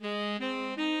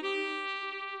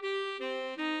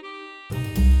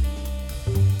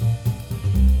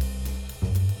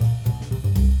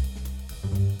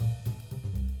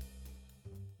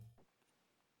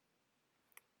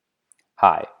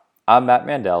I'm Matt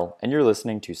Mandel, and you're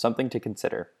listening to Something to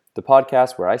Consider, the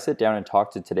podcast where I sit down and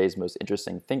talk to today's most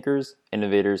interesting thinkers,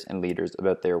 innovators, and leaders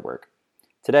about their work.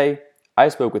 Today, I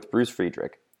spoke with Bruce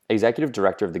Friedrich, Executive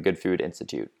Director of the Good Food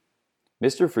Institute.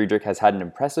 Mr. Friedrich has had an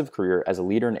impressive career as a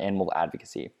leader in animal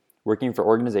advocacy, working for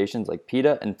organizations like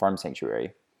PETA and Farm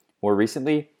Sanctuary. More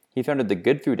recently, he founded the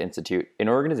Good Food Institute, an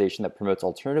organization that promotes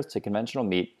alternatives to conventional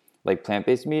meat like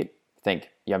plant-based meat, think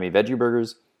yummy veggie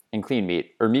burgers, and clean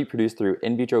meat, or meat produced through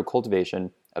in vitro cultivation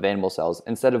of animal cells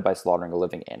instead of by slaughtering a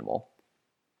living animal.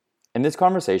 In this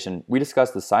conversation, we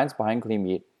discuss the science behind clean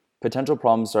meat, potential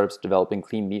problems startups developing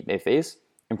clean meat may face,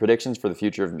 and predictions for the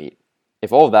future of meat.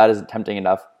 If all of that isn't tempting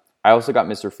enough, I also got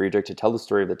Mr. Friedrich to tell the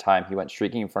story of the time he went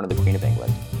shrieking in front of the Queen of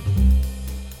England.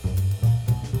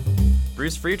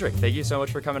 Bruce Friedrich, thank you so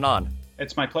much for coming on.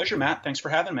 It's my pleasure, Matt. Thanks for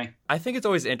having me. I think it's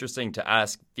always interesting to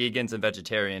ask vegans and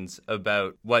vegetarians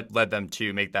about what led them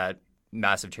to make that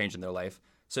massive change in their life.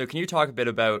 So can you talk a bit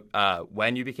about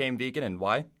when you became vegan and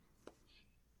why?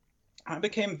 I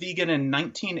became vegan in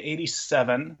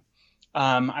 1987.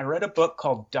 I read a book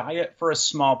called Diet for a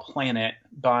Small Planet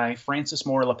by Frances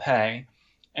Moore Lappé.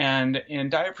 And in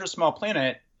Diet for a Small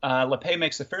Planet, Lappé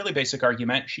makes a fairly basic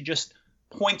argument. She just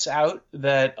points out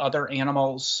that other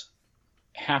animals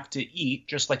have to eat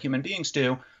just like human beings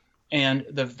do. And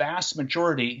the vast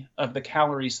majority of the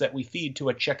calories that we feed to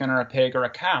a chicken or a pig or a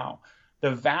cow,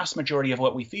 the vast majority of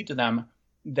what we feed to them,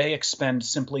 they expend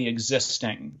simply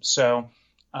existing. So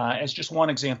as just one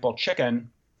example,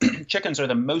 chickens are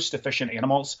the most efficient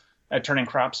animals at turning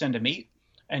crops into meat.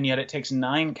 And yet it takes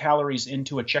 9 calories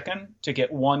into a chicken to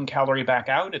get 1 calorie back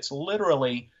out. It's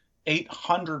literally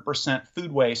 800%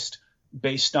 food waste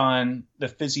based on the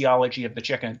physiology of the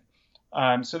chicken.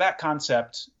 So that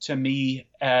concept, to me,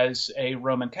 as a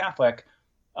Roman Catholic,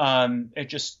 it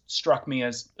just struck me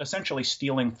as essentially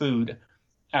stealing food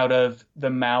out of the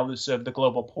mouths of the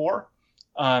global poor.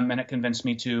 And it convinced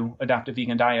me to adopt a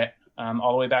vegan diet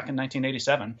all the way back in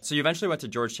 1987. So you eventually went to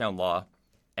Georgetown Law,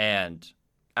 and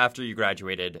after you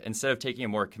graduated, instead of taking a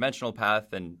more conventional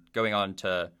path and going on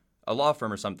to a law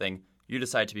firm or something, you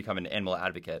decided to become an animal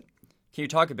advocate. Can you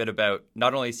talk a bit about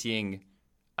not only seeing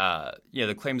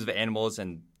the claims of animals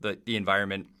and the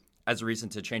environment as a reason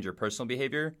to change your personal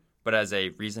behavior, but as a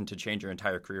reason to change your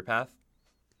entire career path?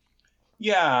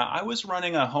 Yeah, I was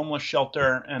running a homeless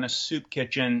shelter and a soup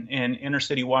kitchen in inner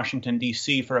city Washington,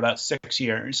 D.C. for about 6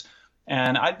 years.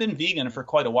 And I'd been vegan for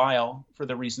quite a while for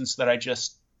the reasons that I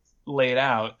just laid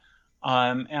out.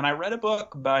 And I read a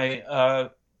book by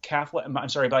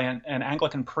an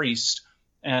Anglican priest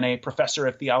and a professor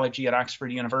of theology at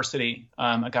Oxford University,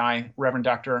 a guy, Reverend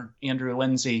Dr. Andrew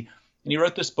Lindsay. And he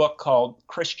wrote this book called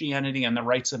Christianity and the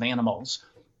Rights of Animals.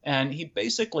 And he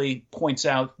basically points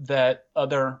out that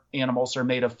other animals are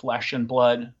made of flesh and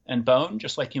blood and bone,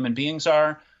 just like human beings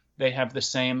are. They have the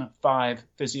same 5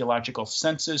 physiological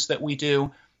senses that we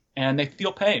do, and they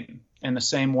feel pain in the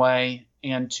same way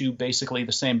and to basically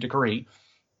the same degree.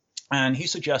 And he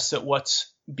suggests that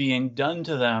what's being done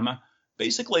to them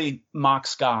basically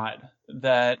mocks God,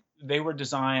 that they were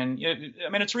designed. I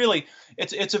mean,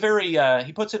 it's a very,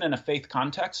 he puts it in a faith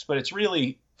context, but it's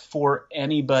really for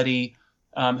anybody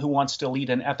who wants to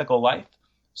lead an ethical life.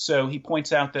 So he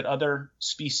points out that other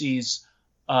species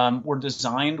were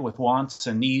designed with wants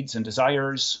and needs and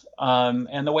desires,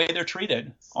 and the way they're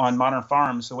treated on modern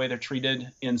farms, the way they're treated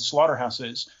in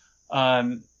slaughterhouses,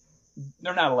 they're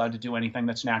not allowed to do anything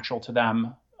that's natural to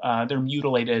them. They're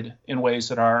mutilated in ways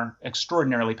that are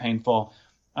extraordinarily painful,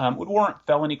 would warrant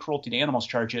felony cruelty to animals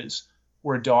charges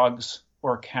were dogs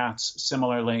or cats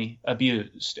similarly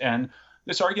abused. And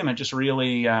this argument just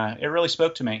really, it really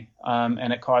spoke to me,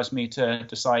 and it caused me to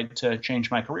decide to change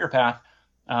my career path.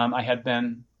 I had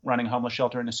been running a homeless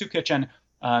shelter and a soup kitchen,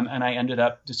 and I ended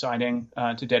up deciding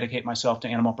to dedicate myself to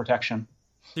animal protection.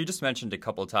 So you just mentioned a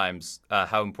couple of times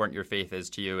how important your faith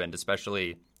is to you, and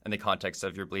especially in the context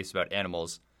of your beliefs about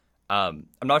animals. I'm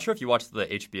not sure if you watched the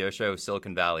HBO show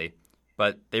Silicon Valley,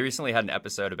 but they recently had an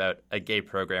episode about a gay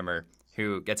programmer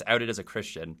who gets outed as a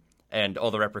Christian and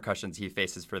all the repercussions he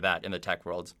faces for that in the tech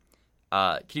world.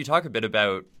 Can you talk a bit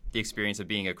about the experience of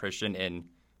being a Christian in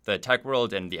the tech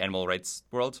world and the animal rights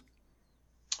world?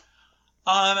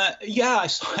 Yeah, I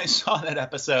saw that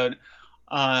episode.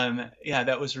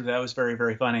 That was very,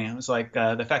 very funny. It was like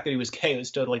the fact that he was gay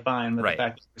was totally fine, but right. The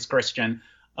fact that he was Christian,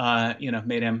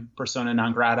 made him persona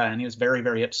non grata, and he was very,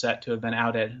 very upset to have been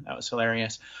outed. That was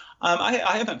hilarious.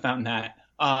 I haven't found that.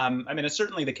 It's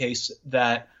certainly the case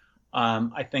that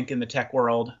I think in the tech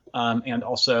world and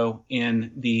also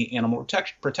in the animal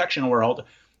protection world,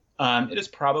 it is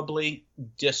probably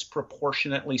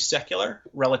disproportionately secular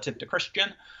relative to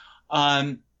Christian.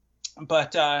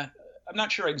 But I'm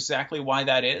not sure exactly why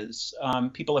that is.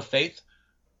 People of faith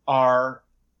are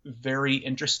very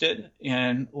interested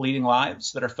in leading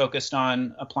lives that are focused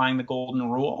on applying the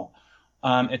golden rule.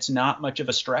 It's not much of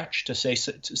a stretch to say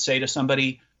to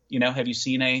somebody, have you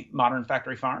seen a modern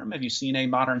factory farm? Have you seen a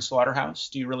modern slaughterhouse?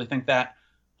 Do you really think that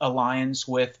aligns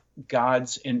with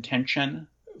God's intention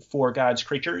for God's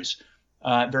creatures?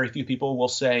 Very few people will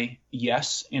say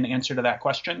yes in answer to that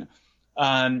question.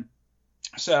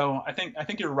 So I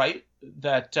think you're right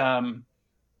that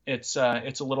it's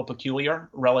a little peculiar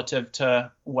relative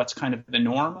to what's kind of the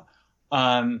norm.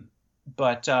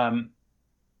 But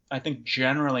I think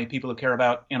generally people who care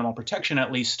about animal protection,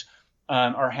 at least,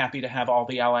 are happy to have all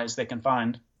the allies they can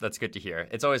find. That's good to hear.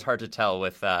 It's always hard to tell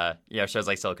with shows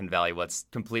like Silicon Valley what's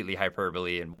completely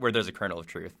hyperbole and where there's a kernel of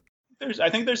truth. I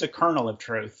think there's a kernel of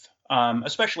truth,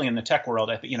 especially in the tech world.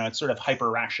 I think it's sort of hyper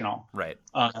rational, right?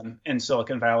 In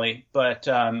Silicon Valley, but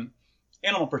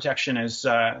animal protection is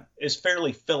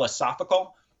fairly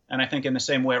philosophical, and I think in the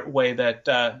same way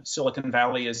that Silicon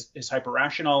Valley is hyper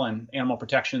rational and animal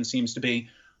protection seems to be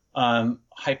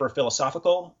hyper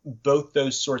philosophical. Both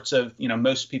those sorts of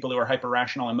most people who are hyper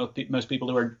rational and most people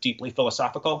who are deeply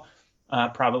philosophical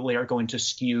probably are going to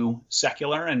skew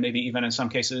secular and maybe even in some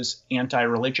cases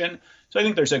anti-religion. So I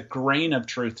think there's a grain of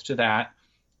truth to that,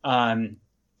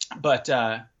 but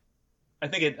I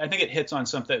think it hits on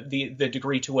something, the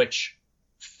degree to which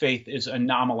faith is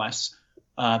anomalous,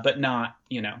 but not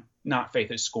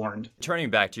faith is scorned. Turning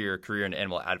back to your career in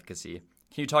animal advocacy,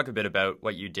 can you talk a bit about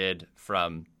what you did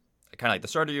from kind of like the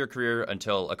start of your career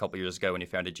until a couple years ago when you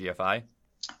founded GFI?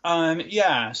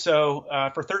 Yeah. So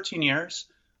for 13 years,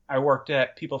 I worked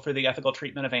at People for the Ethical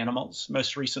Treatment of Animals,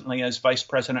 most recently as vice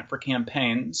president for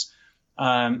campaigns.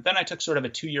 Then I took sort of a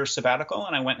 2-year sabbatical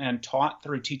and I went and taught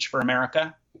through Teach for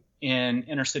America in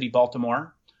inner city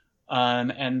Baltimore.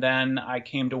 And then I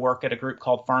came to work at a group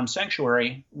called Farm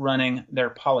Sanctuary running their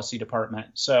policy department.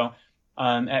 So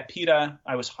at PETA,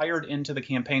 I was hired into the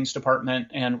campaigns department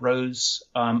and rose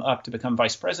up to become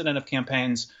vice president of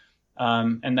campaigns,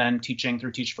 and then teaching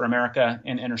through Teach for America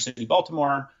in inner city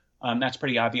Baltimore. That's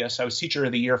pretty obvious. I was teacher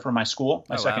of the year for my school,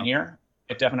 my second year.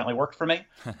 It definitely worked for me.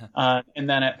 And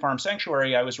then at Farm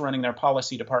Sanctuary, I was running their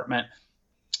policy department.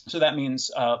 So that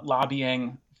means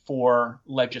lobbying for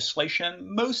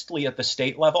legislation, mostly at the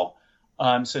state level.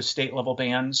 So state level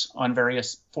bans on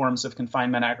various forms of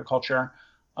confinement agriculture,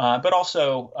 but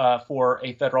also for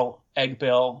a federal egg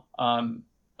bill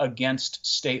against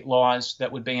state laws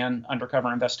that would ban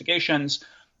undercover investigations.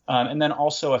 And then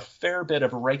also a fair bit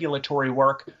of regulatory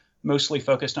work, mostly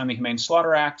focused on the Humane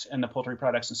Slaughter Act and the Poultry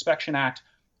Products Inspection Act,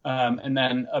 and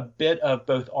then a bit of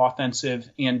both offensive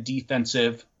and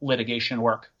defensive litigation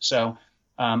work. So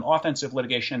offensive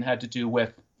litigation had to do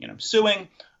with suing,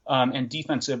 and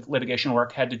defensive litigation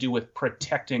work had to do with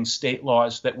protecting state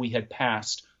laws that we had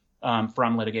passed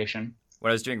from litigation.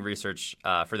 When I was doing research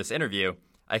for this interview,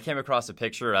 I came across a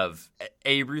picture of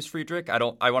a Bruce Friedrich. I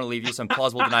want to leave you some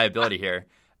plausible deniability here.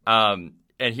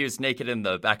 And he was naked in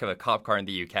the back of a cop car in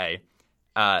the UK.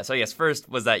 So I guess first,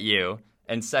 was that you?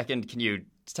 And second, can you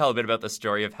tell a bit about the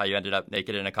story of how you ended up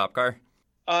naked in a cop car?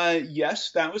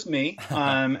 Yes, that was me.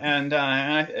 And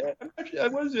I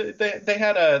was. They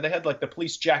had like the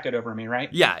police jacket over me, right?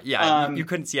 Yeah. You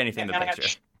couldn't see anything in the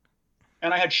picture.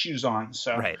 And I had shoes on,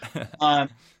 so right.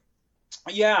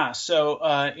 Yeah.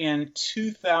 So in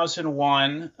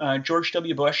 2001, George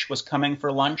W. Bush was coming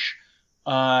for lunch.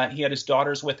 He had his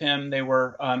daughters with him. They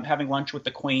were having lunch with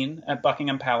the Queen at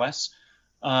Buckingham Palace,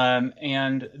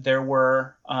 and there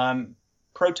were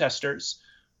protesters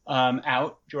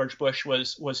out. George Bush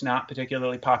was not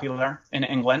particularly popular in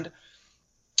England.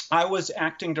 I was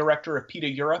acting director of PETA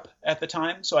Europe at the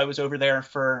time, so I was over there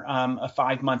for a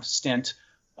 5-month stint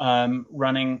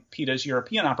running PETA's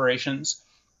European operations.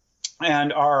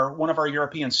 And one of our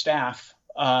European staff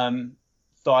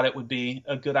thought it would be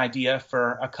a good idea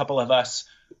for a couple of us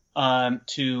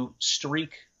to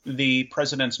streak the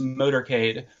president's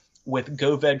motorcade with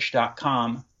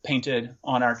goveg.com painted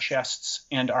on our chests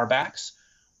and our backs.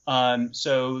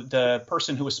 So the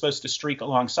person who was supposed to streak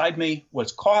alongside me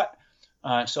was caught.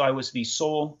 So I was the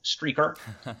sole streaker,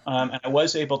 and I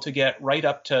was able to get right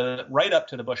up to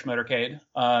the Bush motorcade,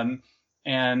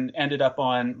 and ended up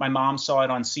on. My mom saw it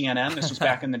on CNN. This was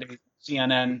back in the day.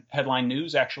 CNN headline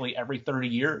news actually every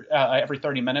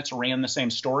 30 minutes ran the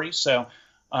same story. So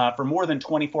for more than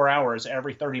 24 hours,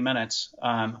 every 30 minutes,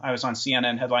 I was on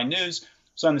CNN headline news.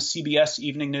 So on the CBS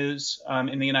Evening News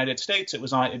in the United States,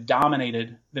 it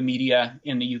dominated the media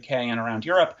in the UK and around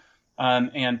Europe.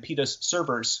 and PETA's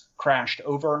servers crashed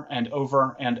over and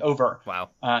over and over. Wow.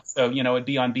 So, it'd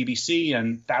be on BBC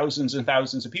and thousands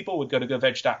of people would go to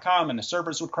goveg.com and the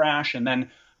servers would crash. And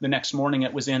then the next morning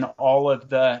it was in all of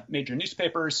the major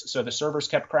newspapers. So the servers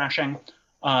kept crashing.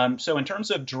 So in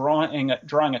terms of drawing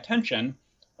attention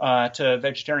to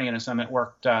vegetarianism, it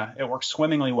worked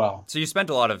swimmingly well. So you spent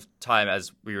a lot of time,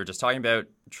 as we were just talking about,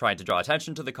 trying to draw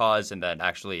attention to the cause and then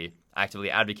actually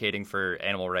actively advocating for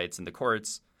animal rights in the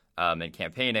courts and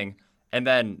campaigning. And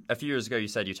then a few years ago, you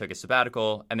said you took a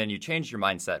sabbatical and then you changed your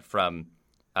mindset from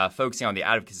focusing on the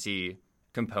advocacy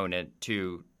component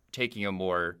to taking a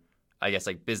more, I guess,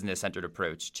 like business-centered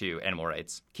approach to animal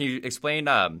rights. Can you explain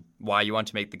why you want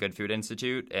to make the Good Food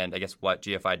Institute and I guess what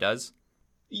GFI does?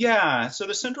 Yeah, so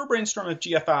the central brainstorm of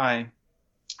GFI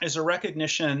is a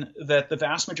recognition that the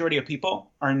vast majority of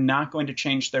people are not going to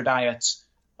change their diets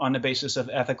on the basis of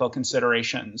ethical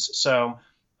considerations. So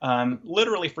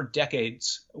literally for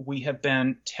decades, we have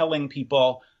been telling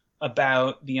people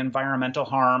about the environmental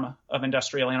harm of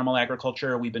industrial animal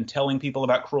agriculture. We've been telling people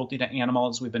about cruelty to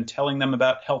animals. We've been telling them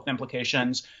about health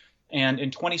implications. And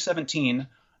in 2017,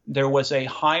 there was a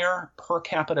higher per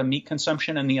capita meat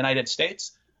consumption in the United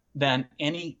States than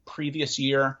any previous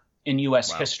year in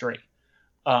U.S. history.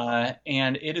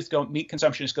 And meat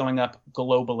consumption is going up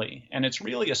globally. And it's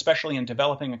really, especially in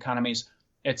developing economies,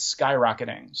 it's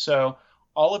skyrocketing. So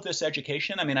all of this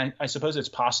education, I suppose it's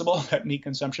possible that meat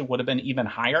consumption would have been even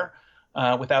higher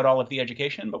without all of the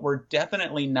education, but we're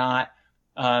definitely not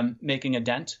making a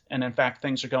dent. And in fact,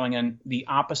 things are going in the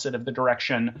opposite of the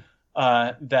direction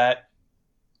that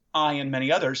I and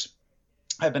many others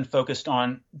have been focused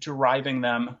on driving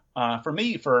them, for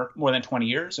me, for more than 20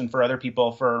 years, and for other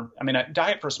people a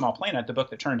Diet for a Small Planet, the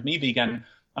book that turned me vegan,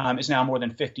 is now more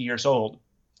than 50 years old.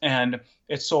 And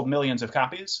it's sold millions of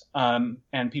copies,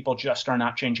 and people just are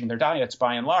not changing their diets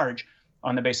by and large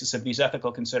on the basis of these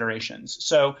ethical considerations.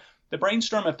 So the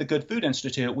brainstorm of the Good Food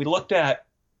Institute, we looked at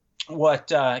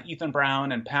what Ethan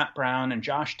Brown and Pat Brown and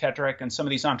Josh Tetrick and some of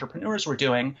these entrepreneurs were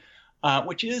doing,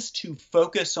 which is to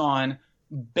focus on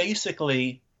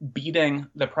basically beating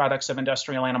the products of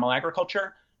industrial animal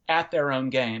agriculture at their own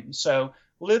game. So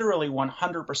literally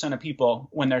 100% of people,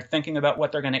 when they're thinking about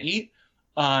what they're going to eat,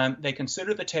 they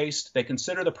consider the taste, they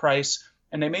consider the price,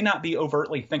 and they may not be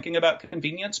overtly thinking about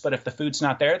convenience, but if the food's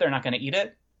not there, they're not going to eat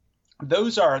it.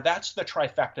 That's the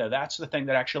trifecta. That's the thing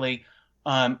that actually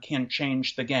can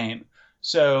change the game.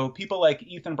 So people like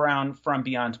Ethan Brown from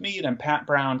Beyond Meat and Pat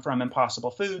Brown from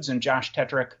Impossible Foods and Josh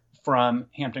Tetrick from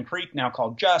Hampton Creek, now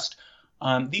called Just,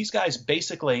 these guys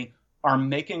basically are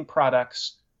making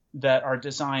products that are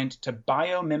designed to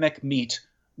biomimic meat,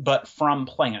 but from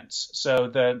plants. So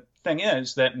the thing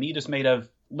is that meat is made of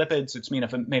lipids, it's made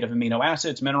of amino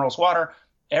acids, minerals, water.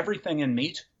 Everything in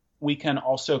meat we can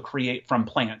also create from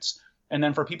plants. And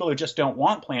then for people who just don't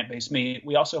want plant-based meat,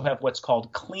 we also have what's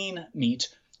called clean meat,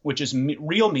 which is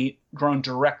real meat grown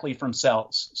directly from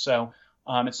cells. So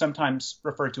it's sometimes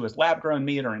referred to as lab-grown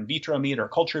meat or in vitro meat or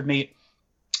cultured meat.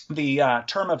 The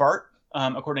term of art,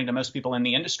 according to most people in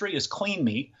the industry, is clean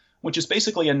meat, which is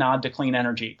basically a nod to clean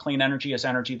energy. Clean energy is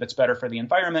energy that's better for the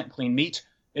environment. Clean meat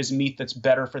is meat that's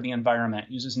better for the environment.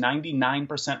 It uses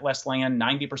 99% less land,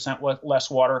 90% less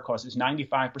water, causes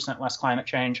 95% less climate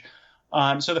change.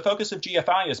 So the focus of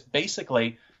GFI is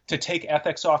basically to take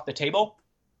ethics off the table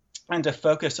and to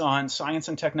focus on science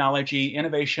and technology,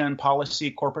 innovation,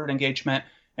 policy, corporate engagement,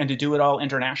 and to do it all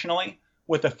internationally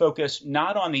with a focus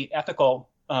not on the ethical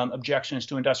objections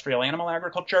to industrial animal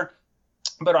agriculture,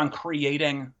 but on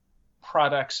creating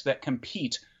products that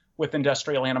compete with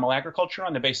industrial animal agriculture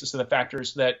on the basis of the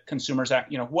factors that consumers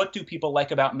what do people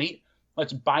like about meat?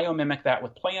 Let's biomimic that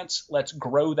with plants. Let's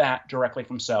grow that directly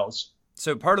from cells.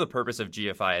 So part of the purpose of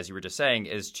GFI, as you were just saying,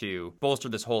 is to bolster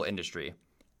this whole industry.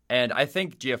 And I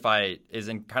think GFI is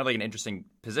in kind of like an interesting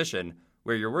position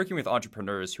where you're working with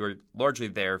entrepreneurs who are largely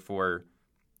there for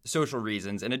social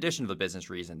reasons in addition to the business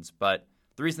reasons. But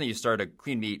the reason that you start a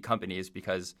clean meat company is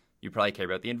because you probably care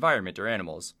about the environment or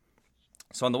animals.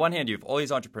 So on the one hand, you have all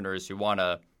these entrepreneurs who want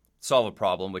to solve a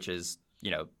problem, which is,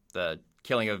 the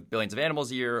killing of billions of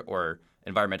animals a year or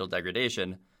environmental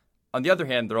degradation. On the other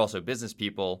hand, they're also business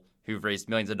people who've raised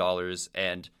millions of dollars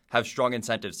and have strong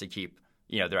incentives to keep,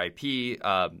 their IP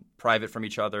private from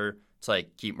each other, to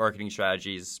keep marketing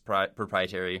strategies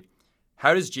proprietary.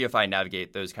 How does GFI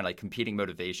navigate those kind of competing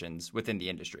motivations within the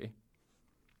industry?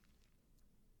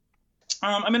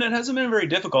 It hasn't been very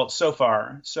difficult so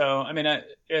far. So,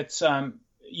 it's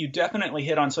you definitely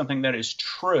hit on something that is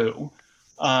true,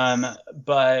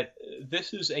 but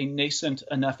this is a nascent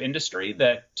enough industry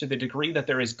that to the degree that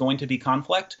there is going to be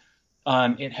conflict,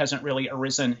 It hasn't really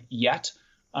arisen yet.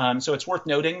 So it's worth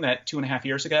noting that 2.5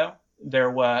 years ago, there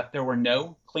were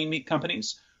no clean meat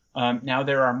companies. Now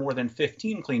there are more than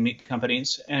 15 clean meat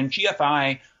companies, and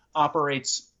GFI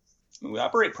we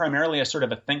operate primarily as sort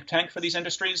of a think tank for these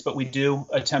industries, but we do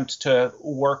attempt to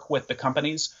work with the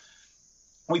companies.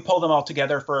 We pull them all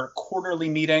together for quarterly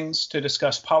meetings to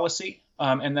discuss policy,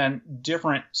 and then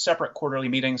different separate quarterly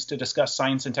meetings to discuss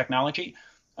science and technology.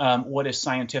 What is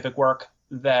scientific work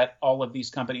that all of these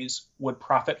companies would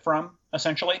profit from,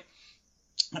 essentially?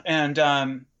 And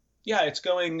it's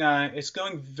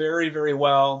going very, very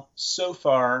well so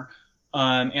far.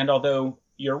 And although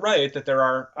you're right that there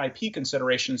are IP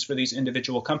considerations for these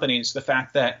individual companies, the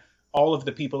fact that all of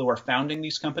the people who are founding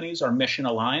these companies are mission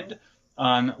aligned,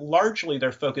 largely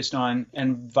they're focused on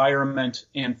environment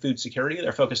and food security.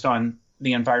 They're focused on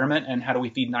the environment and how do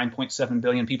we feed 9.7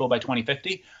 billion people by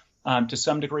 2050. To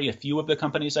some degree, a few of the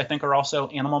companies, I think, are also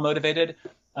animal motivated.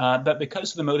 But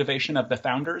because the motivation of the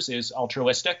founders is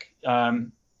altruistic,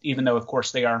 even though, of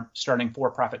course, they are starting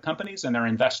for-profit companies and their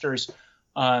investors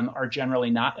are generally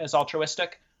not as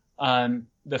altruistic,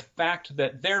 the fact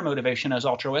that their motivation is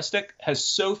altruistic has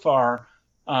so far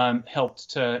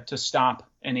helped to stop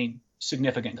any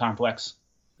significant conflicts.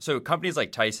 So companies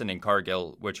like Tyson and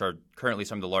Cargill, which are currently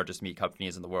some of the largest meat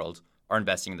companies in the world, are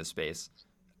investing in the space.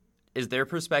 Is their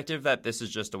perspective that this is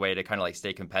just a way to kind of like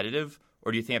stay competitive,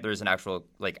 or do you think there's an actual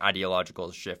like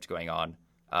ideological shift going on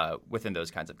within those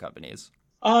kinds of companies?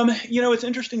 It's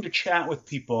interesting to chat with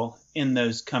people in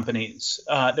those companies.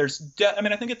 I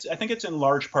think it's in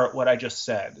large part what I just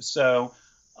said. So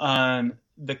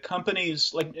the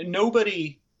companies, like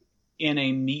nobody in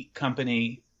a meat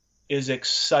company is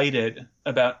excited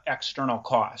about external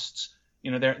costs.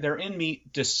 They're in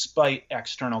meat despite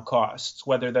external costs,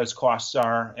 whether those costs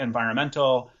are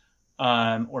environmental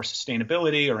or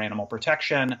sustainability or animal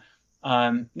protection.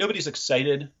 Nobody's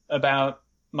excited about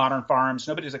modern farms.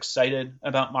 Nobody's excited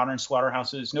about modern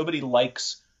slaughterhouses. Nobody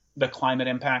likes the climate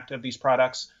impact of these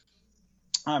products.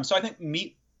 So I think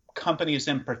meat companies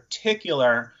in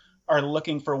particular are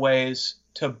looking for ways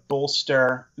to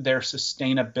bolster their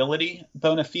sustainability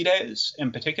bona fides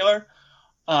in particular.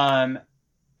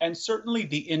 And certainly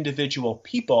the individual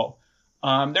people,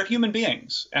 they're human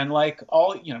beings. And like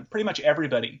pretty much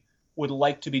everybody would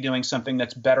like to be doing something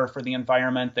that's better for the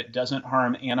environment, that doesn't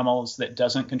harm animals, that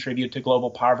doesn't contribute to global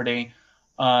poverty.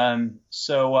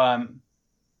 So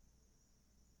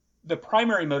the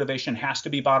primary motivation has to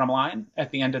be bottom line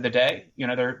at the end of the day.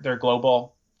 They're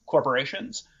global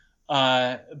corporations,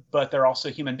 but they're also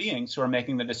human beings who are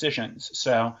making the decisions.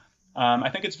 So I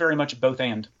think it's very much both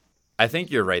and. I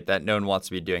think you're right that no one wants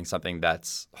to be doing something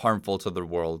that's harmful to the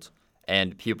world,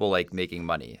 and people like making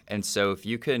money. And so if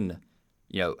you can,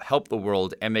 help the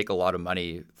world and make a lot of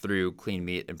money through clean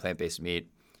meat and plant-based meat,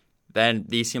 then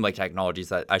these seem like technologies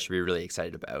that I should be really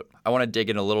excited about. I want to dig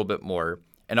in a little bit more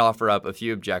and offer up a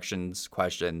few objections,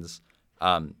 questions,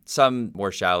 some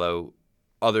more shallow,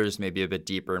 others maybe a bit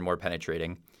deeper and more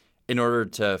penetrating, in order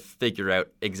to figure out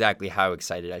exactly how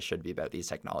excited I should be about these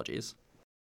technologies.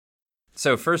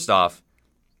 So first off,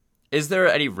 is there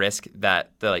any risk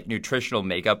that the nutritional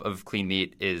makeup of clean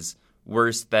meat is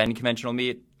worse than conventional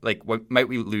meat? Might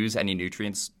we lose any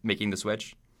nutrients making the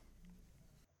switch?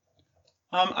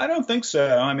 I don't think so.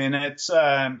 I mean, it's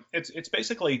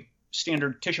basically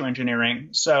standard tissue engineering.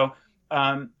 So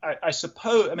I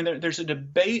suppose, there's a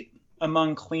debate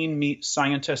among clean meat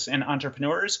scientists and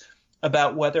entrepreneurs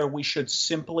about whether we should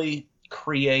simply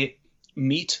create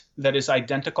meat that is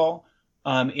identical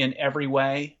in every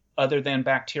way other than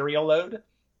bacterial load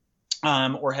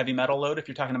or heavy metal load if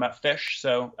you're talking about fish.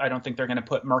 So I don't think they're going to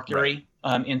put mercury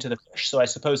into the fish. So I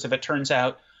suppose if it turns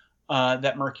out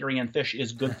that mercury in fish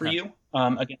is good for you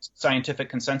against scientific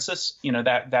consensus,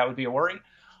 that would be a worry.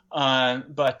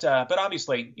 But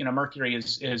obviously, mercury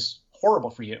is horrible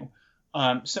for you.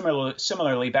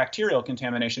 Similarly, bacterial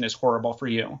contamination is horrible for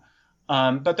you.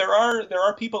 But there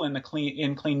are people in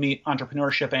clean meat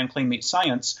entrepreneurship and clean meat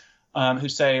science who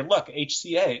say, look,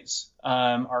 HCAs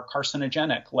are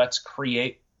carcinogenic. Let's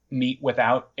create meat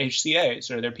without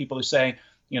HCAs. Or there are people who say,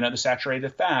 the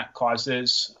saturated fat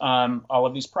causes all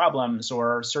of these problems,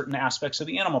 or certain aspects of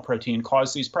the animal protein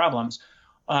cause these problems.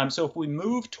 So if we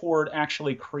move toward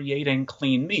actually creating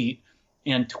clean meat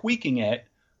and tweaking it,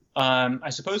 I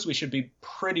suppose we should be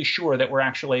pretty sure that we're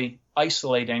actually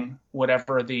isolating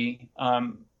whatever the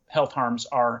health harms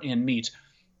are in meat.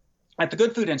 At the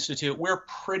Good Food Institute, we're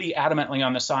pretty adamantly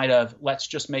on the side of let's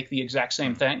just make the exact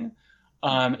same thing.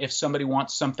 If somebody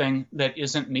wants something that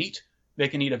isn't meat, they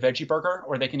can eat a veggie burger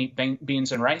or they can eat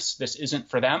beans and rice. This isn't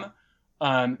for them.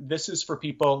 This is for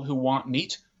people who want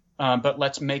meat. but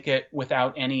let's make it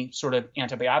without any sort of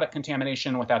antibiotic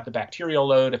contamination, without the bacterial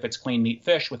load, if it's clean meat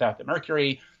fish, without the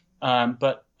mercury.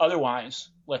 But otherwise,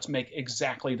 let's make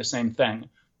exactly the same thing.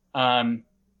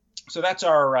 So that's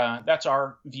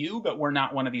our view, but we're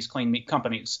not one of these clean meat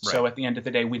companies. Right. So at the end of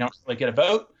the day, we don't really get a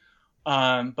vote.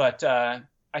 But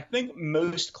I think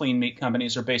most clean meat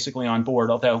companies are basically on board,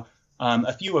 although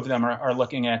a few of them are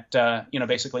looking at,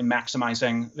 basically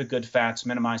maximizing the good fats,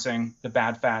 minimizing the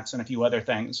bad fats, and a few other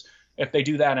things. If they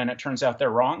do that and it turns out they're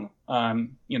wrong,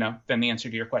 then the answer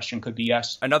to your question could be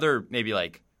yes. Another maybe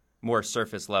like more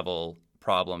surface level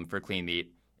problem for clean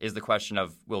meat is the question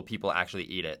of, will people actually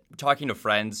eat it? Talking to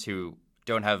friends who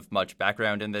don't have much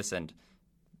background in this and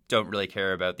don't really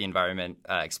care about the environment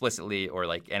explicitly or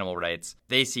like animal rights,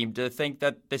 they seem to think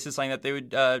that this is something that they would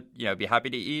be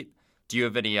happy to eat. Do you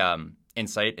have any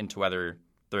insight into whether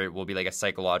there will be like a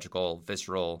psychological,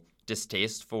 visceral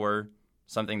distaste for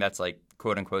something that's like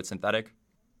quote unquote synthetic?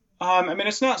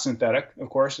 It's not synthetic, of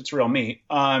course, it's real meat.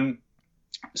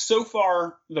 So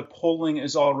far, the polling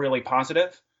is all really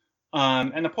positive.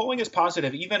 And the polling is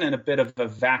positive even in a bit of a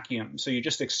vacuum. So you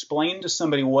just explain to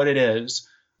somebody what it is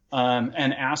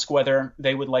and ask whether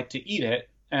they would like to eat it.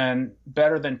 And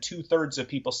better than 2/3 of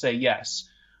people say yes.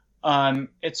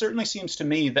 It certainly seems to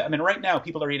me that, right now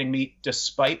people are eating meat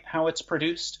despite how it's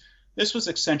produced. This was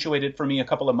accentuated for me a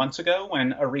couple of months ago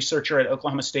when a researcher at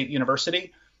Oklahoma State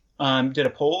University did a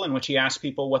poll in which he asked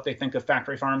people what they think of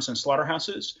factory farms and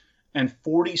slaughterhouses. And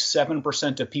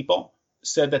 47% of people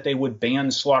said that they would ban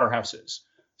slaughterhouses.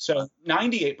 So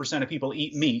 98% of people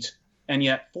eat meat, and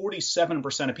yet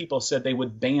 47% of people said they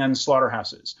would ban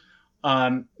slaughterhouses.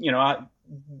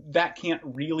 That can't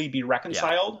really be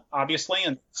reconciled, obviously,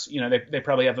 and they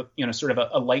probably have sort of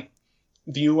a light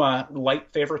view,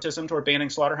 light favoritism toward banning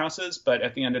slaughterhouses. But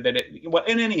at the end of the day,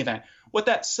 in any event, what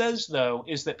that says though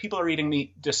is that people are eating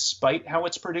meat despite how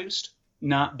it's produced,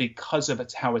 not because of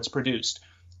how it's produced.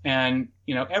 And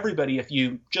everybody, if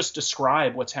you just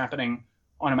describe what's happening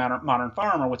on a modern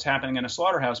farm or what's happening in a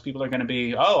slaughterhouse, people are going to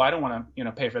be, oh, I don't want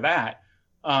to pay for that.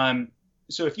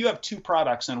 So if you have two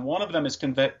products and one of them is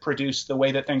produced the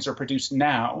way that things are produced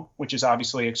now, which is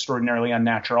obviously extraordinarily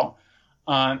unnatural,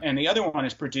 and the other one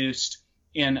is produced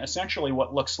in essentially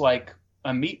what looks like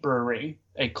a meat brewery,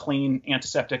 a clean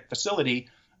antiseptic facility,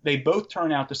 they both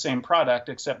turn out the same product,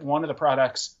 except one of the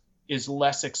products is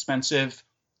less expensive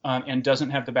and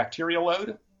doesn't have the bacterial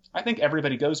load. I think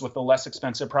everybody goes with the less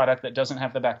expensive product that doesn't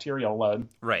have the bacterial load.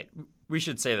 Right. We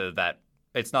should say that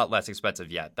it's not less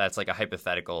expensive yet. That's like a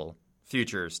hypothetical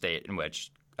future state in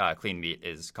which clean meat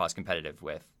is cost competitive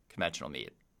with conventional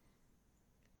meat.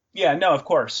 Yeah, no, of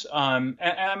course. And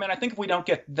I think if we don't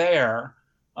get there,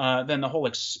 then the whole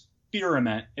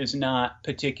experiment is not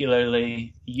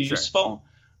particularly useful.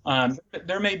 Sure.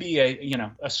 There may be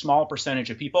a small percentage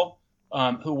of people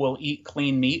who will eat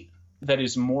clean meat that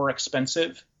is more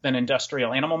expensive than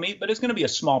industrial animal meat, but it's going to be a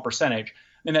small percentage.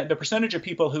 The percentage of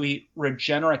people who eat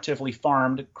regeneratively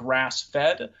farmed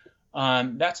grass-fed,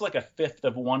 that's like 1/5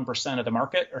 of 1% of the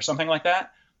market or something like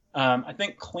that. I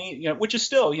think clean, which is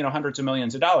still, hundreds of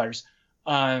millions of dollars.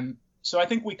 So I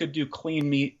think we could do clean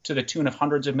meat to the tune of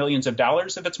hundreds of millions of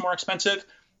dollars if it's more expensive.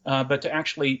 But to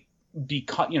actually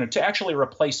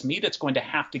replace meat, it's going to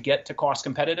have to get to cost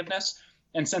competitiveness.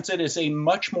 And since it is a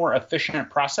much more efficient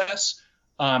process,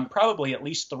 probably at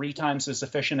least 3 times as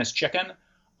efficient as chicken,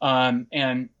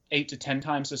 and 8 to 10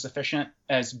 times as efficient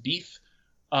as beef,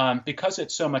 because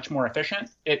it's so much more efficient,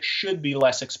 it should be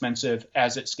less expensive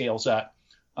as it scales up.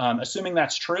 Assuming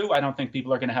that's true, I don't think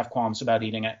people are going to have qualms about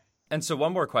eating it. And so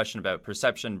one more question about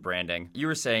perception branding. You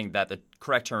were saying that the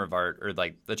correct term of art, or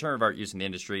like the term of art used in the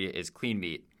industry, is clean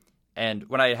meat. And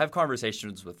when I have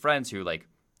conversations with friends who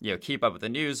keep up with the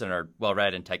news and are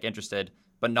well-read and tech interested,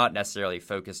 but not necessarily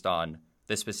focused on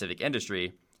this specific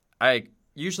industry, I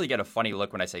usually get a funny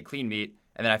look when I say clean meat,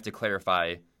 and then I have to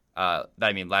clarify that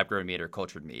I mean lab-grown meat or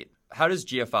cultured meat. How does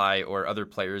GFI or other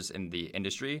players in the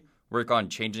industry work on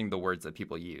changing the words that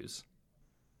people use?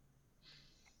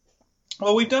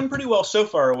 Well, we've done pretty well so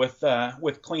far with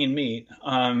clean meat.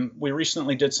 We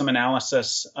recently did some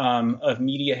analysis of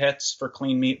media hits for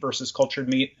clean meat versus cultured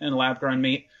meat and lab-grown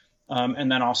meat,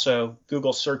 and then also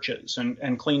Google searches.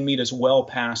 And clean meat is well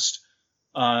past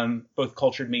both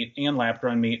cultured meat and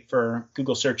lab-grown meat for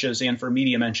Google searches and for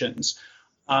media mentions.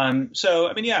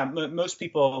 Most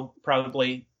people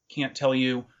probably can't tell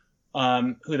you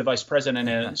who the vice president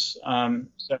is. And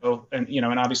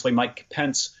obviously Mike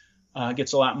Pence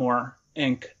gets a lot more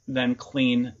ink than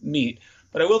clean meat.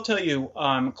 But I will tell you,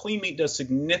 clean meat does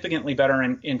significantly better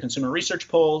in consumer research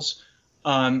polls.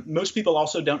 Most people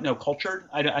also don't know cultured.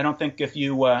 I don't think if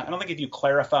you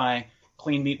clarify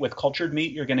clean meat with cultured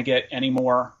meat, you're going to get any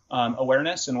more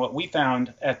awareness. And what we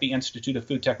found at the Institute of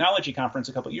Food Technology conference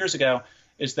a couple of years ago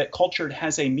is that cultured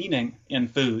has a meaning in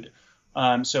food.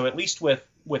 So at least with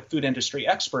food industry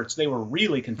experts, they were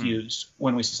really confused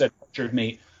when we said cultured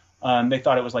meat. They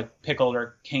thought it was like pickled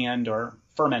or canned or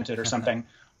fermented or something.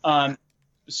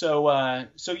 So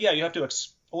yeah, you have to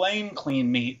explain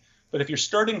clean meat. But if you're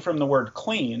starting from the word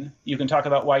clean, you can talk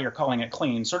about why you're calling it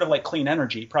clean, sort of like clean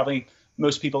energy. Probably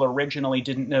most people originally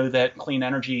didn't know that clean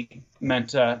energy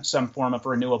meant some form of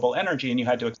renewable energy, and you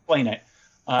had to explain it.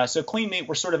 So clean meat,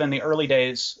 we're sort of in the early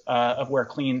days of where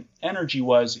clean energy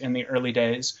was in the early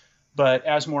days. But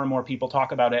as more and more people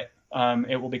talk about it,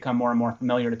 it will become more and more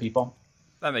familiar to people.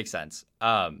 That makes sense.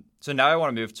 So now I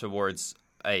want to move towards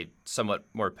a somewhat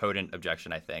more potent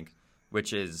objection, I think,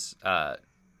 which is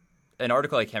an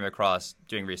article I came across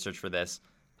doing research for this.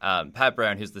 Pat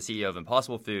Brown, who's the CEO of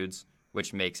Impossible Foods,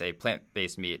 which makes a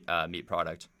plant-based meat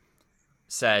product,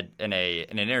 said in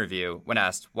an interview, when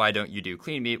asked, why don't you do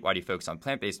clean meat? Why do you focus on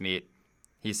plant-based meat?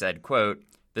 He said, quote,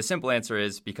 "The simple answer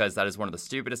is because that is one of the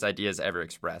stupidest ideas ever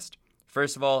expressed.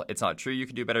 First of all, it's not true you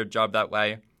can do a better job that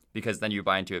way, because then you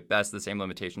buy into at best the same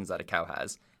limitations that a cow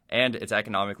has. And it's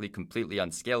economically completely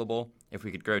unscalable. If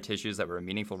we could grow tissues that were a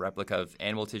meaningful replica of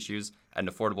animal tissues at an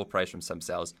affordable price from stem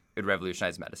cells, it would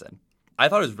revolutionize medicine." I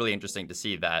thought it was really interesting to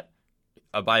see that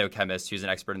a biochemist who's an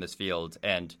expert in this field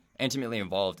and intimately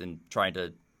involved in trying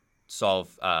to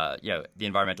solve the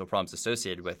environmental problems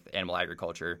associated with animal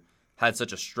agriculture had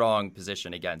such a strong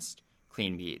position against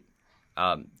clean meat.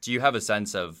 Do you have a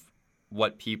sense of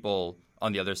what people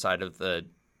on the other side of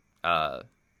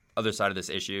this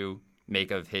issue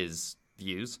make of his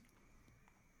views?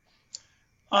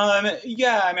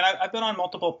 Yeah, I mean, I've been on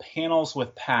multiple panels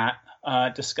with Pat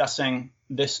discussing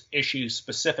this issue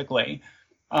specifically,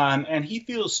 and he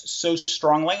feels so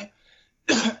strongly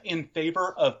in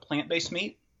favor of plant-based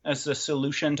meat as the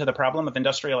solution to the problem of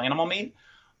industrial animal meat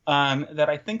that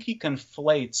I think he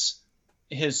conflates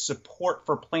his support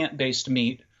for plant-based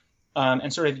meat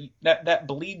and sort of that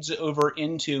bleeds over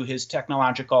into his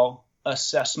technological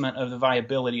assessment of the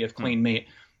viability of clean meat.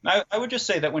 I would just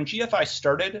say that when GFI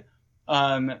started,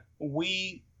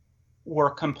 we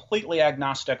were completely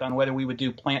agnostic on whether we would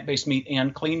do plant-based meat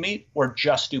and clean meat or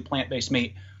just do plant-based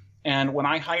meat. And when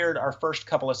I hired our first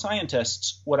couple of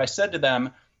scientists, what I said to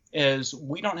them is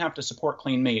we don't have to support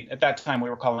clean meat. At that time, we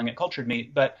were calling it cultured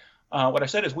meat. But what I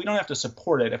said is we don't have to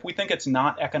support it. If we think it's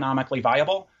not economically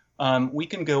viable, we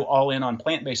can go all in on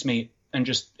plant-based meat and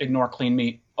just ignore clean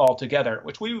meat altogether,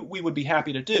 which we would be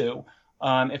happy to do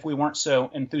if we weren't so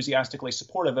enthusiastically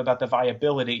supportive about the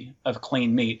viability of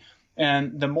clean meat.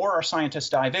 And the more our scientists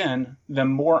dive in, the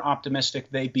more optimistic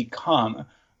they become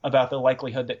about the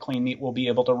likelihood that clean meat will be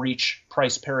able to reach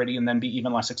price parity and then be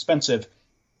even less expensive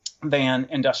than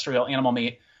industrial animal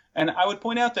meat. And I would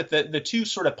point out that the two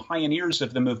sort of pioneers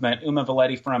of the movement, Uma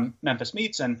Valeti from Memphis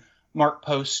Meats and Mark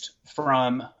Post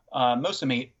from Mosa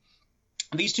Meat,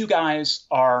 these two guys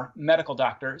are medical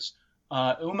doctors.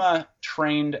 Uma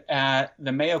trained at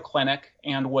the Mayo Clinic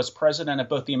and was president of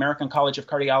both the American College of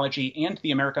Cardiology and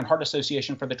the American Heart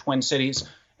Association for the Twin Cities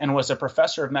and was a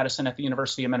professor of medicine at the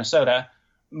University of Minnesota.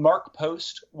 Mark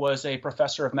Post was a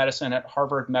professor of medicine at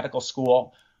Harvard Medical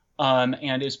School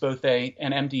and is both an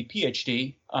MD,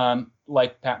 PhD,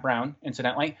 like Pat Brown,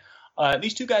 incidentally.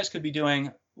 These two guys could be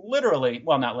doing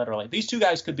these two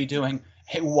guys could be doing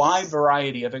a wide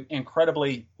variety of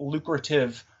incredibly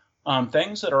lucrative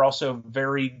things that are also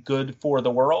very good for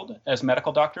the world as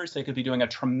medical doctors. They could be doing a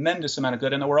tremendous amount of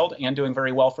good in the world and doing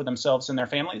very well for themselves and their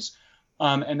families.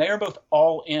 And they are both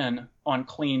all in on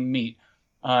clean meat,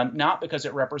 not because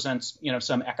it represents,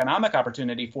 some economic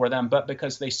opportunity for them, but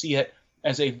because they see it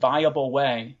as a viable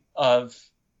way of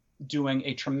doing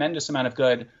a tremendous amount of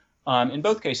good, in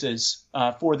both cases,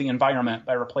 for the environment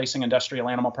by replacing industrial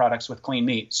animal products with clean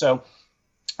meat. So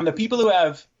the people who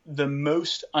have the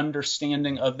most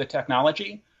understanding of the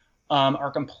technology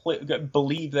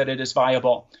believe that it is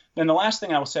viable. Then the last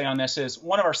thing I will say on this is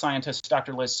one of our scientists,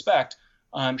 Dr. Liz Specht,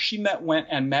 she went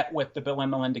and met with the Bill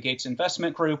and Melinda Gates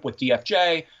Investment Group, with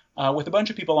DFJ, with a bunch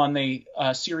of people on the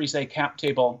Series A cap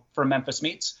table for Memphis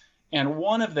Meats. And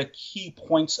one of the key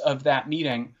points of that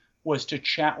meeting was to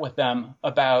chat with them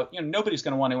about, nobody's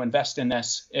going to want to invest in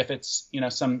this if it's,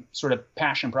 some sort of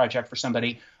passion project for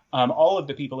somebody. All of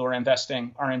the people who are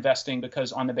investing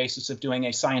because on the basis of doing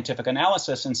a scientific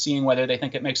analysis and seeing whether they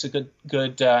think it makes a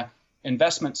good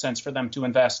investment sense for them to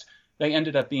invest. They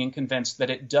ended up being convinced that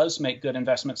it does make good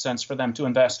investment sense for them to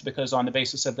invest because on the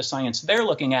basis of the science they're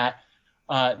looking at,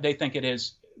 they think it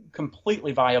is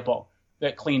completely viable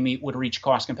that clean meat would reach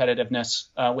cost competitiveness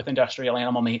with industrial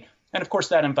animal meat. And of course,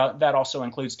 that also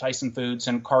includes Tyson Foods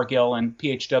and Cargill and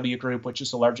PHW Group, which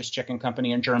is the largest chicken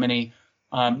company in Germany,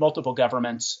 multiple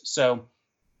governments. So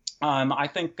I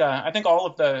think all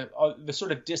of the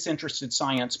sort of disinterested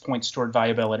science points toward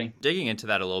viability. Digging into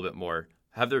that a little bit more,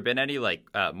 have there been any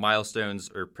milestones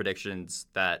or predictions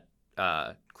that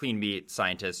clean meat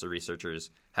scientists or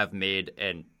researchers have made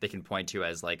and they can point to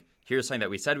as here's something that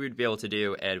we said we'd be able to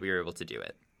do and we were able to do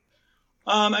it?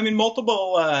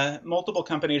 Multiple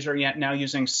companies are now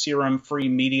using serum-free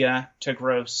media to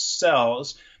grow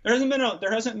cells. There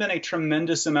hasn't been a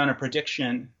tremendous amount of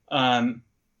prediction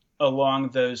along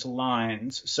those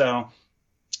lines. So,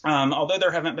 although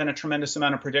there haven't been a tremendous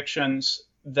amount of predictions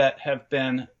that have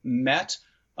been met,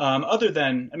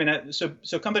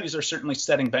 so companies are certainly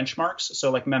setting benchmarks.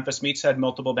 So, like Memphis Meats had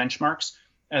multiple benchmarks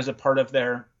as a part of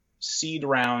their seed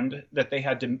round that they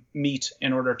had to meet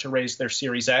in order to raise their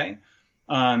Series A.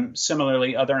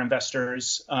 Similarly, other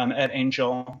investors at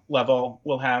angel level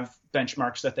will have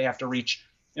benchmarks that they have to reach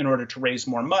in order to raise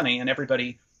more money. And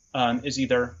everybody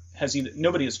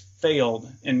nobody has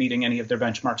failed in meeting any of their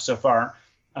benchmarks so far.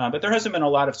 But there hasn't been a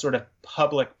lot of sort of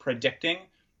public predicting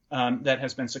that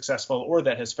has been successful or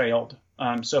that has failed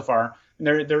so far. And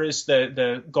there is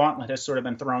the gauntlet has sort of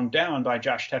been thrown down by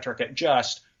Josh Tetrick at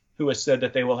Just, who has said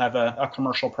that they will have a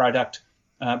commercial product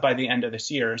by the end of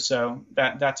this year. So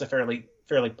that's a fairly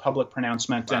public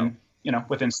pronouncement. Wow. And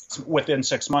within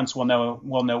 6 months we'll know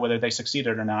whether they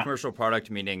succeeded or not. Commercial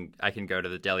product meaning I can go to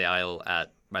the deli aisle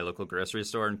at my local grocery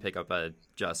store and pick up a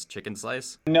Just chicken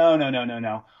slice? No.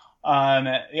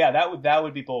 That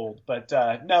would be bold, but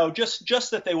no,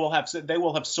 just that they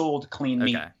will have sold clean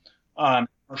meat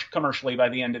commercially by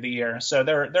the end of the year. So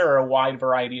there are a wide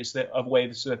variety of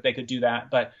ways that they could do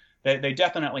that, but they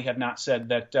definitely have not said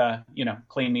that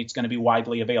clean meat's going to be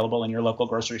widely available in your local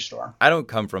grocery store. I don't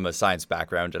come from a science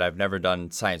background, and I've never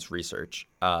done science research.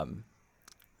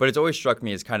 But it's always struck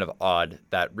me as kind of odd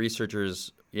that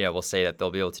researchers will say that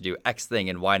they'll be able to do X thing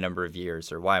in Y number of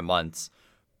years or Y months,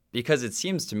 because it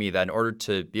seems to me that in order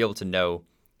to be able to know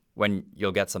when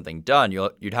you'll get something done,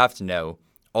 you'd have to know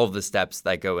all of the steps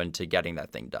that go into getting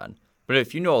that thing done. But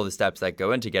if you know all the steps that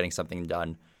go into getting something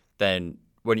done, then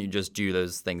wouldn't you just do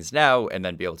those things now and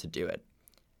then be able to do it?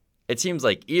 It seems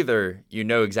like either you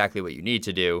know exactly what you need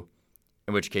to do,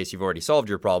 in which case you've already solved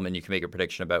your problem and you can make a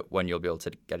prediction about when you'll be able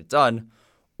to get it done,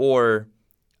 or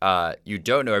you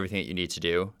don't know everything that you need to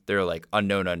do. There are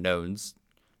unknown unknowns,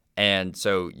 and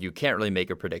so you can't really make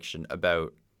a prediction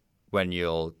about when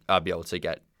you'll be able to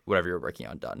get whatever you're working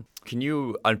on done. Can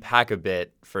you unpack a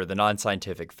bit for the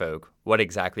non-scientific folk what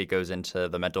exactly goes into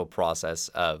the mental process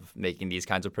of making these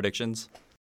kinds of predictions?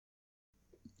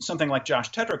 Something like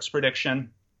Josh Tetrick's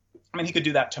prediction, he could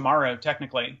do that tomorrow,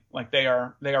 technically. They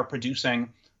are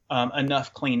producing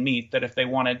enough clean meat that if they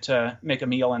wanted to make a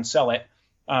meal and sell it,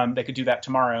 they could do that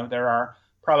tomorrow. There are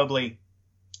probably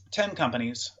 10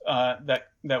 companies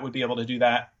that would be able to do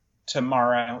that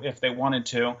tomorrow if they wanted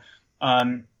to.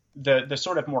 The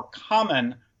sort of more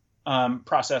common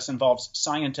process involves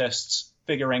scientists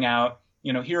figuring out,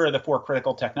 here are the 4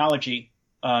 critical technology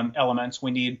elements. We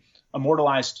need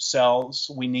immortalized cells.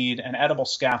 We need an edible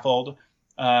scaffold.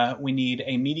 We need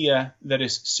a media that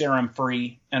is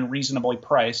serum-free and reasonably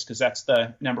priced, because that's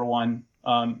the number one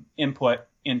input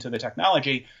into the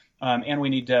technology. And we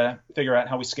need to figure out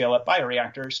how we scale up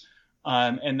bioreactors.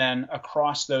 And then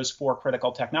across those 4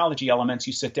 critical technology elements,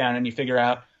 you sit down and you figure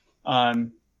out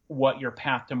what your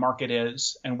path to market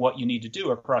is and what you need to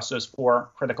do across those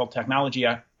 4 critical technology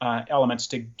elements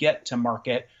to get to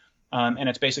market. And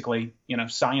it's basically,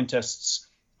 scientists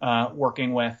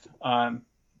working with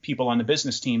people on the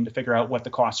business team to figure out what the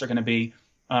costs are going to be,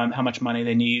 how much money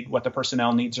they need, what the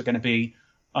personnel needs are going to be,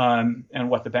 and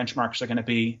what the benchmarks are going to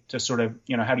be to sort of,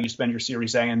 how do you spend your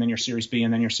Series A and then your Series B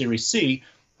and then your Series C,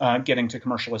 getting to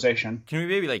commercialization. Can we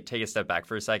maybe take a step back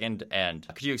for a second? And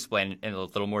could you explain in a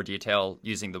little more detail,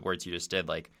 using the words you just did,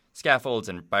 like scaffolds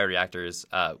and bioreactors,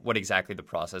 what exactly the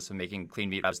process of making clean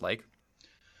meat is like?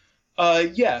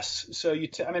 Yes. So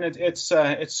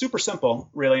it's super simple,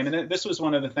 really. This was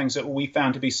one of the things that we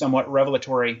found to be somewhat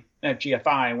revelatory at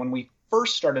GFI. When we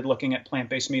first started looking at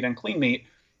plant-based meat and clean meat,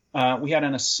 we had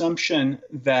an assumption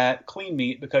that clean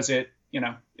meat, because it,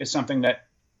 is something that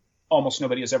almost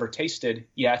nobody has ever tasted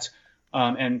yet,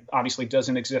 and obviously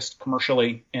doesn't exist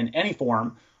commercially in any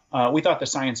form. We thought the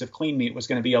science of clean meat was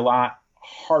going to be a lot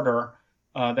harder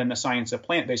than the science of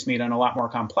plant-based meat and a lot more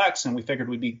complex, and we figured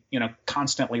we'd be,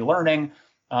 constantly learning.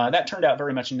 That turned out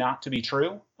very much not to be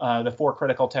true. The 4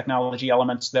 critical technology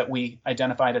elements that we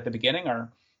identified at the beginning are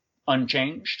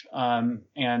unchanged.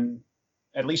 And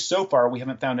at least so far, we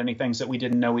haven't found any things that we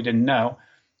didn't know.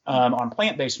 On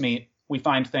plant-based meat, we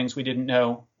find things we didn't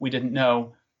know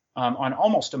on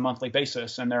almost a monthly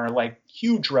basis. And there are like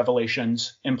huge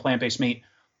revelations in plant-based meat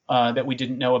that we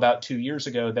didn't know about 2 years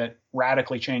ago that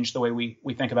radically changed the way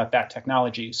we think about that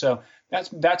technology. So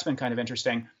that's been kind of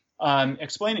interesting.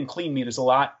 Explaining clean meat is a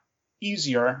lot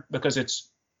easier because it's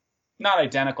not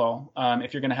identical.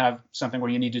 If you're going to have something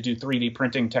where you need to do 3D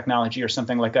printing technology or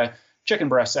something like a chicken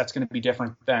breast, that's going to be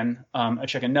different than a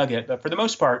chicken nugget. But for the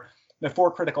most part, the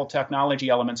 4 critical technology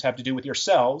elements have to do with your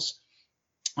cells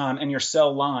and your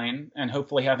cell line, and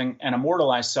hopefully having an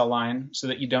immortalized cell line so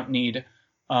that you don't need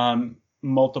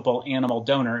multiple animal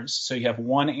donors. So you have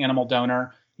one animal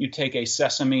donor, you take a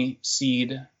sesame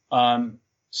seed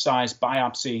size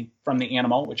biopsy from the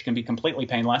animal, which can be completely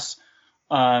painless,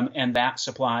 and that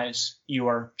supplies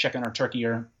your chicken or turkey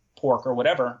or pork or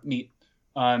whatever meat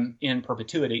in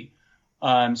perpetuity.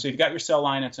 So you've got your cell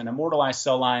line, it's an immortalized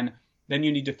cell line. Then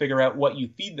you need to figure out what you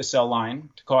feed the cell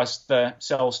line to cause the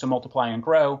cells to multiply and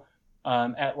grow.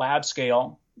 At lab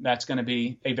scale, that's going to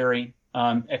be a very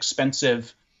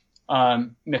expensive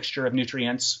mixture of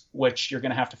nutrients, which you're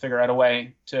going to have to figure out a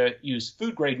way to use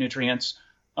food grade nutrients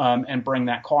and bring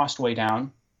that cost way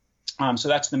down. So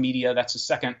that's the media. That's the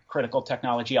second critical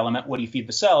technology element. What do you feed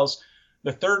the cells?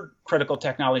 The third critical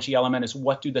technology element is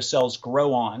what do the cells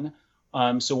grow on?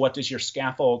 So what does your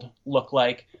scaffold look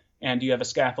like? And do you have a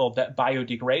scaffold that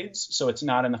biodegrades, so it's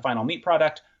not in the final meat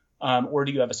product? Or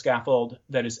do you have a scaffold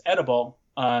that is edible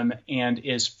and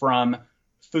is from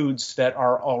foods that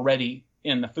are already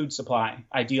in the food supply,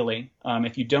 ideally?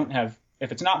 If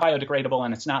it's not biodegradable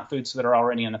and it's not foods that are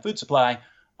already in the food supply,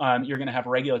 you're going to have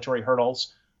regulatory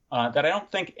hurdles that I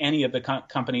don't think any of the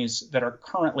companies that are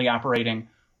currently operating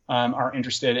are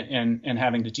interested in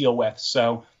having to deal with.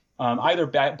 So either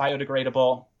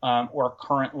biodegradable or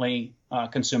currently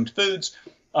consumed foods.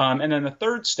 And then the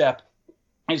third step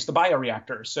is the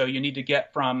bioreactor. So you need to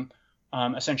get from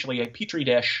essentially a petri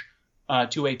dish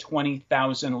to a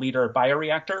 20,000 liter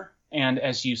bioreactor. And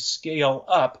as you scale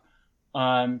up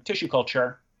tissue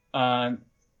culture,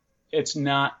 it's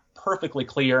not perfectly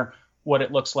clear what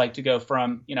it looks like to go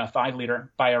from 5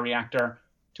 liter bioreactor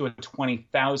to a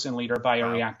 20,000 liter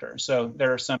bioreactor. Wow. So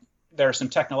there are some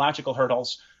technological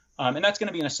hurdles, and that's going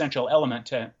to be an essential element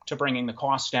to bringing the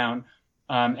cost down.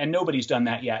 And nobody's done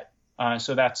that yet.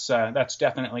 So that's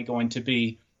definitely going to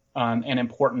be an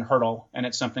important hurdle, and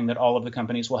it's something that all of the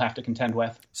companies will have to contend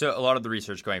with. So a lot of the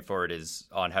research going forward is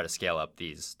on how to scale up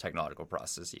these technological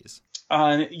processes.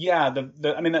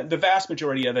 The vast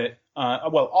majority of it,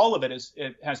 all of it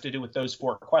it has to do with those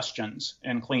 4 questions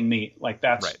in clean meat. Like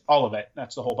that's right. All of it.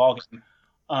 That's the whole ballgame.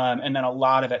 And then a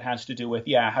lot of it has to do with,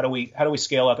 how do we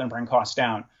scale up and bring costs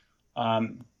down?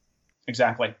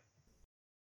 Exactly.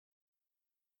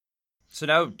 So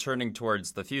now turning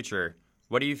towards the future,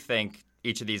 what do you think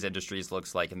each of these industries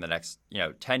looks like in the next,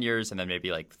 10 years and then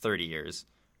maybe like 30 years?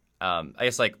 I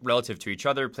guess like relative to each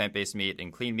other, plant-based meat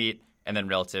and clean meat, and then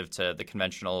relative to the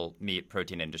conventional meat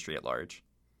protein industry at large.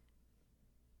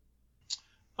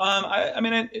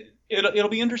 It'll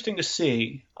be interesting to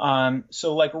see.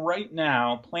 So like right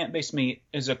now, plant-based meat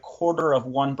is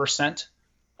 1/4%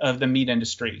 of the meat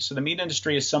industry. So the meat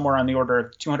industry is somewhere on the order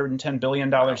of $210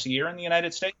 billion a year in the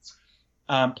United States.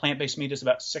 Plant-based meat is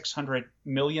about $600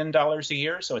 million a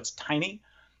year, so it's tiny,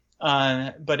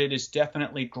 but it is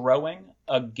definitely growing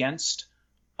against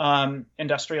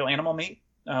industrial animal meat.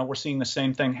 We're seeing the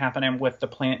same thing happening with the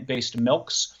plant-based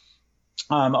milks.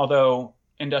 Although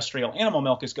industrial animal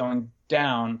milk is going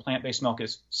down, plant-based milk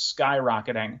is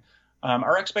skyrocketing.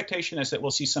 Our expectation is that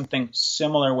we'll see something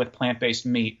similar with plant-based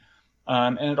meat,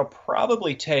 and it'll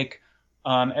probably take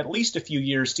at least a few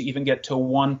years to even get to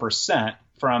 1%.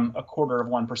 From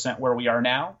 1/4% where we are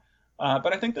now.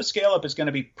 But I think the scale up is going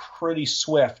to be pretty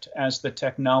swift as the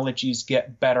technologies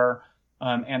get better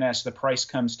and as the price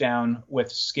comes down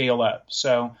with scale up.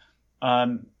 So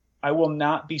I will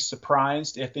not be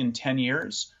surprised if in 10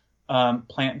 years,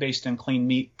 plant-based and clean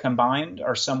meat combined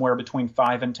are somewhere between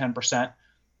 5 and 10%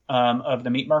 of the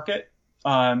meat market.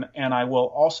 And I will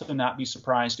also not be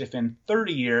surprised if in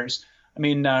 30 years,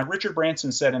 Richard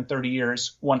Branson said in 30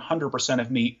 years, 100% of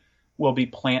meat will be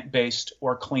plant-based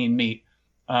or clean meat.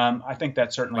 I think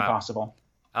that's certainly possible.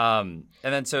 And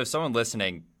then so someone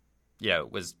listening,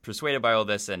 was persuaded by all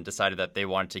this and decided that they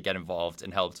wanted to get involved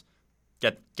and helped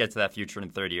get to that future in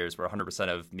 30 years where 100%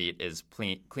 of meat is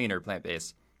clean or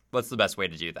plant-based. What's the best way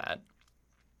to do that?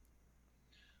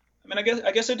 I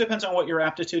guess it depends on what your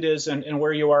aptitude is and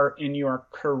where you are in your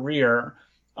career.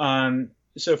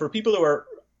 So for people who are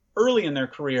early in their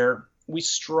career, we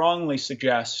strongly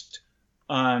suggest,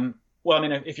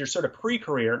 if you're sort of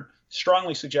pre-career,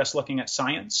 strongly suggest looking at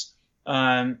science.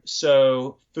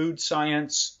 So food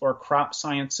science or crop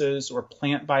sciences or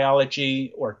plant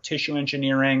biology or tissue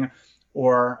engineering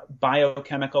or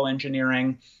biochemical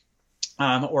engineering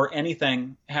or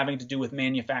anything having to do with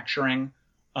manufacturing.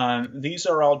 These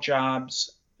are all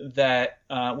jobs that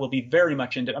will be very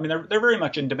much they're very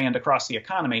much in demand across the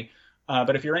economy.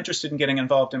 But if you're interested in getting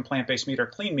involved in plant-based meat or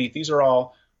clean meat, these are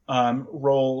all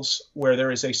roles where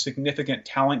there is a significant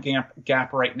talent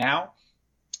gap right now,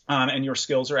 and your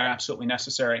skills are absolutely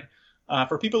necessary.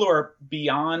 For people who are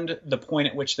beyond the point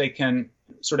at which they can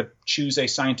sort of choose a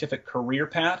scientific career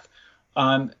path,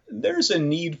 there's a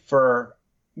need for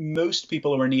most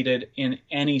people who are needed in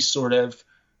any sort of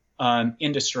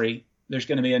industry. There's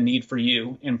going to be a need for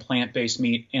you in plant-based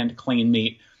meat and clean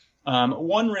meat.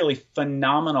 One really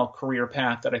phenomenal career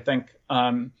path that I think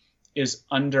is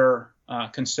under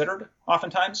considered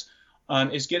oftentimes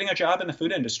is getting a job in the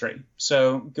food industry.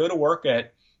 So go to work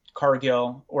at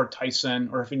Cargill or Tyson,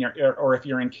 or if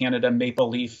you're in Canada, Maple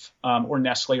Leaf or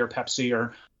Nestle or Pepsi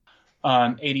or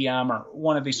ADM or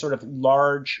one of these sort of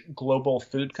large global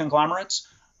food conglomerates,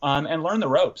 and learn the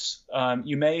ropes.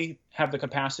 You may have the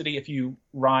capacity, if you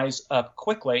rise up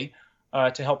quickly,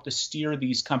 to help to steer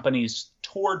these companies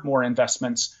toward more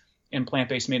investments in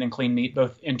plant-based meat and clean meat,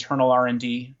 both internal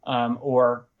R&D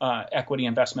or equity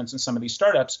investments in some of these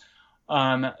startups.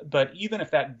 But even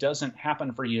if that doesn't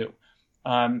happen for you,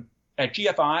 at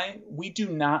GFI, we do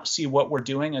not see what we're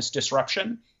doing as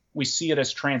disruption. We see it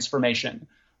as transformation.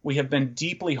 We have been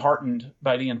deeply heartened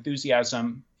by the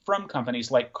enthusiasm from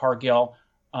companies like Cargill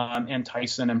and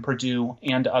Tyson and Purdue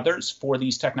and others for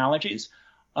these technologies.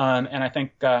 And I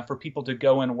think for people to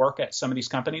go and work at some of these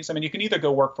companies, you can either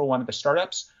go work for one of the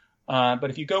startups, but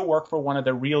if you go work for one of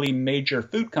the really major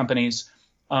food companies,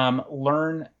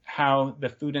 learn how the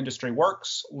food industry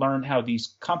works, learn how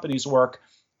these companies work,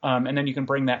 and then you can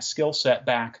bring that skill set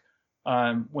back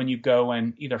when you go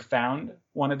and either found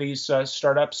one of these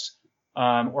startups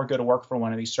or go to work for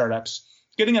one of these startups.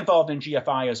 Getting involved in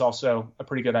GFI is also a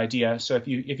pretty good idea. So if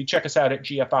you check us out at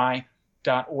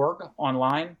gfi.org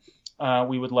online,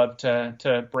 we would love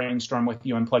to brainstorm with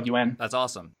you and plug you in. That's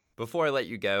awesome. Before I let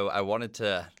you go, I wanted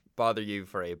to bother you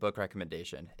for a book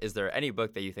recommendation. Is there any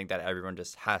book that you think that everyone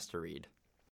just has to read?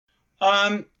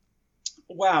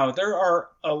 Wow, there are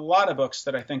a lot of books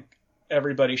that I think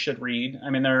everybody should read.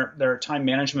 There are time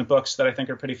management books that I think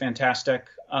are pretty fantastic,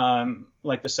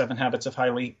 like The 7 Habits of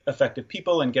Highly Effective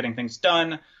People and Getting Things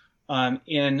Done.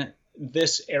 In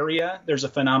this area, there's a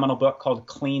phenomenal book called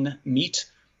Clean Meat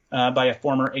by a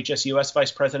former HSUS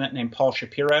vice president named Paul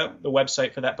Shapiro. The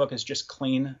website for that book is just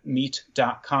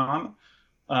cleanmeat.com.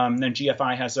 Then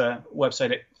GFI has a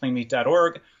website at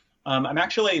cleanmeat.org.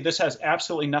 This has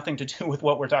absolutely nothing to do with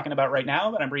what we're talking about right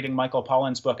now, but I'm reading Michael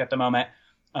Pollan's book at the moment,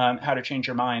 How to Change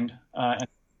Your Mind,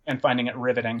 and finding it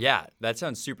riveting. Yeah, that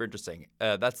sounds super interesting.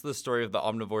 That's the story of the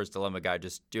omnivore's dilemma guy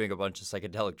just doing a bunch of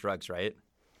psychedelic drugs, right?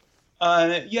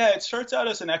 Yeah, it starts out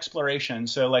as an exploration.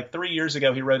 So like 3 years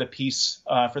ago, he wrote a piece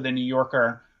for the New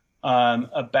Yorker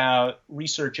about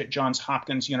research at Johns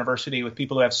Hopkins University with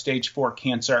people who have stage 4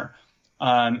 cancer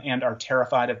and are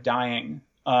terrified of dying.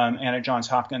 And at Johns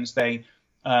Hopkins, they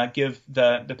give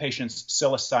the patients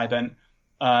psilocybin,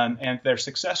 and their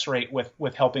success rate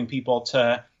with helping people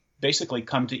to basically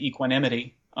come to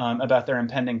equanimity about their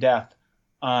impending death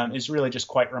is really just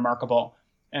quite remarkable.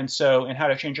 And so in How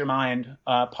to Change Your Mind,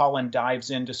 Pollan dives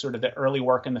into sort of the early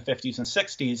work in the 50s and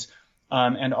 60s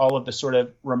and all of the sort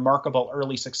of remarkable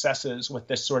early successes with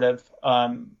this sort of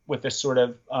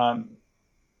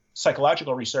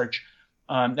psychological research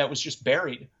that was just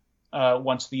buried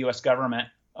once the U.S. government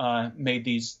made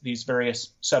these various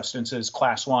substances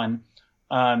Class 1.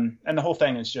 And the whole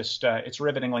thing is just it's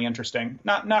rivetingly interesting.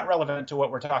 Not relevant to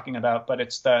what we're talking about, but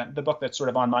it's the book that's sort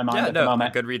of on my mind at the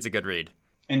moment. A good read's a good read.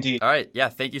 Indeed. All right. Yeah.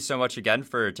 Thank you so much again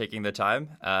for taking the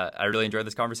time. I really enjoyed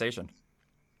this conversation.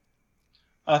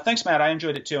 Thanks, Matt. I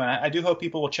enjoyed it too. And I do hope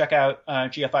people will check out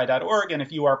gfi.org. And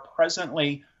if you are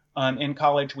presently in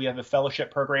college, we have a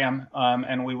fellowship program,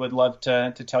 and we would love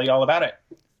to tell you all about it.